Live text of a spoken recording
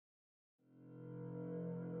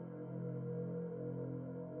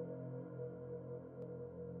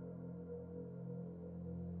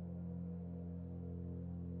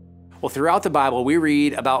Well, throughout the Bible, we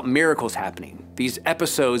read about miracles happening. These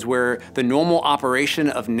episodes where the normal operation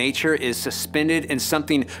of nature is suspended and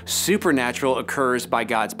something supernatural occurs by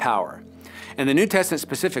God's power. In the New Testament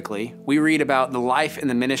specifically, we read about the life and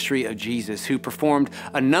the ministry of Jesus, who performed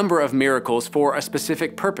a number of miracles for a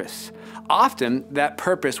specific purpose. Often, that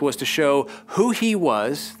purpose was to show who he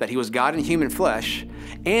was, that he was God in human flesh,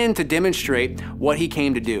 and to demonstrate what he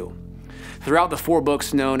came to do. Throughout the 4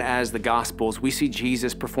 books known as the Gospels, we see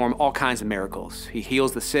Jesus perform all kinds of miracles. He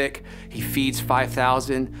heals the sick, he feeds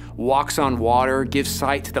 5,000, walks on water, gives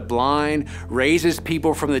sight to the blind, raises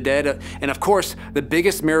people from the dead, and of course, the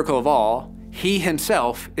biggest miracle of all, he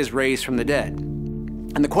himself is raised from the dead.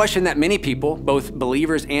 And the question that many people, both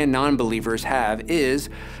believers and non-believers, have is,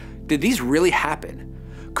 did these really happen?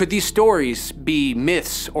 Could these stories be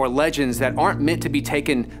myths or legends that aren't meant to be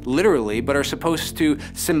taken literally, but are supposed to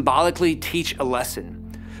symbolically teach a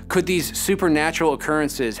lesson? Could these supernatural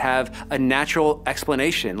occurrences have a natural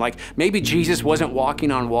explanation? Like maybe Jesus wasn't walking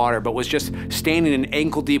on water, but was just standing in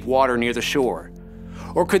ankle-deep water near the shore.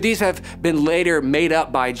 Or could these have been later made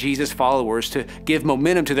up by Jesus' followers to give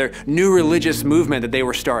momentum to their new religious movement that they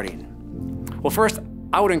were starting? Well, first,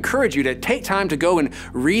 I would encourage you to take time to go and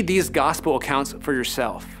read these gospel accounts for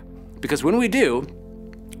yourself. Because when we do,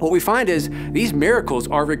 what we find is these miracles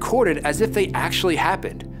are recorded as if they actually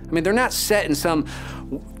happened. I mean, they're not set in some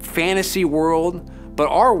fantasy world, but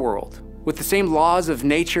our world, with the same laws of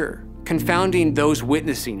nature, confounding those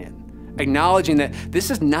witnessing it, acknowledging that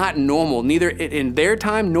this is not normal, neither in their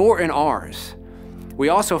time nor in ours. We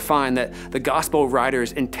also find that the gospel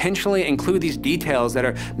writers intentionally include these details that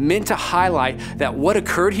are meant to highlight that what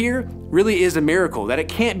occurred here really is a miracle, that it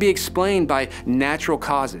can't be explained by natural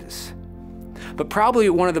causes. But probably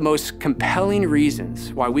one of the most compelling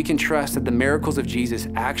reasons why we can trust that the miracles of Jesus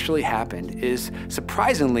actually happened is,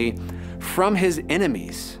 surprisingly, from his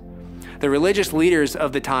enemies. The religious leaders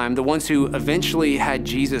of the time, the ones who eventually had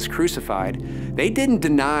Jesus crucified, they didn't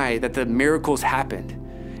deny that the miracles happened.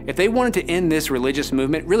 If they wanted to end this religious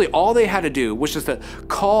movement, really all they had to do was just to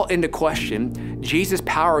call into question Jesus'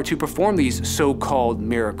 power to perform these so-called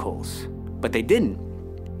miracles. But they didn't,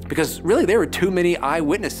 because really there were too many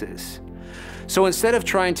eyewitnesses. So instead of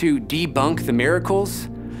trying to debunk the miracles,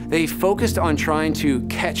 they focused on trying to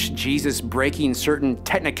catch Jesus breaking certain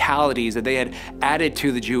technicalities that they had added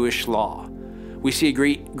to the Jewish law. We see a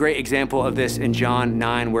great example of this in John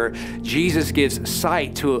 9, where Jesus gives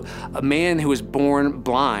sight to a man who was born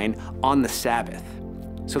blind on the Sabbath.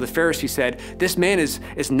 So the Pharisees said, "This man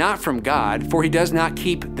is not from God, for he does not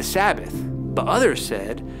keep the Sabbath." But others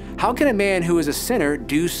said, "How can a man who is a sinner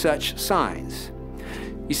do such signs?"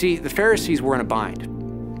 You see, the Pharisees were in a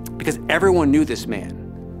bind because everyone knew this man.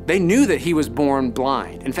 They knew that he was born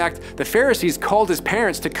blind. In fact, the Pharisees called his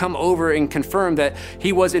parents to come over and confirm that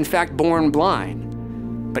he was in fact born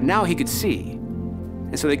blind. But now he could see.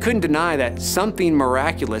 And so they couldn't deny that something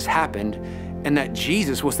miraculous happened and that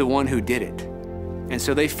Jesus was the one who did it. And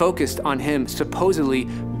so they focused on him supposedly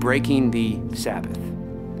breaking the Sabbath.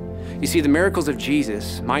 You see, the miracles of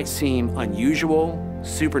Jesus might seem unusual,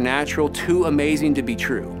 supernatural, too amazing to be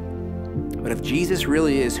true. But if Jesus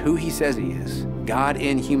really is who he says he is, God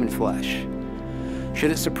in human flesh, should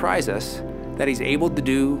it surprise us that he's able to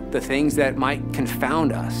do the things that might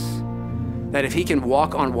confound us? That if he can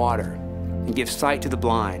walk on water and give sight to the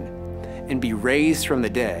blind and be raised from the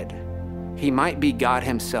dead, he might be God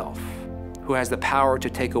himself, who has the power to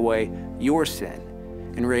take away your sin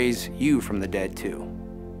and raise you from the dead too.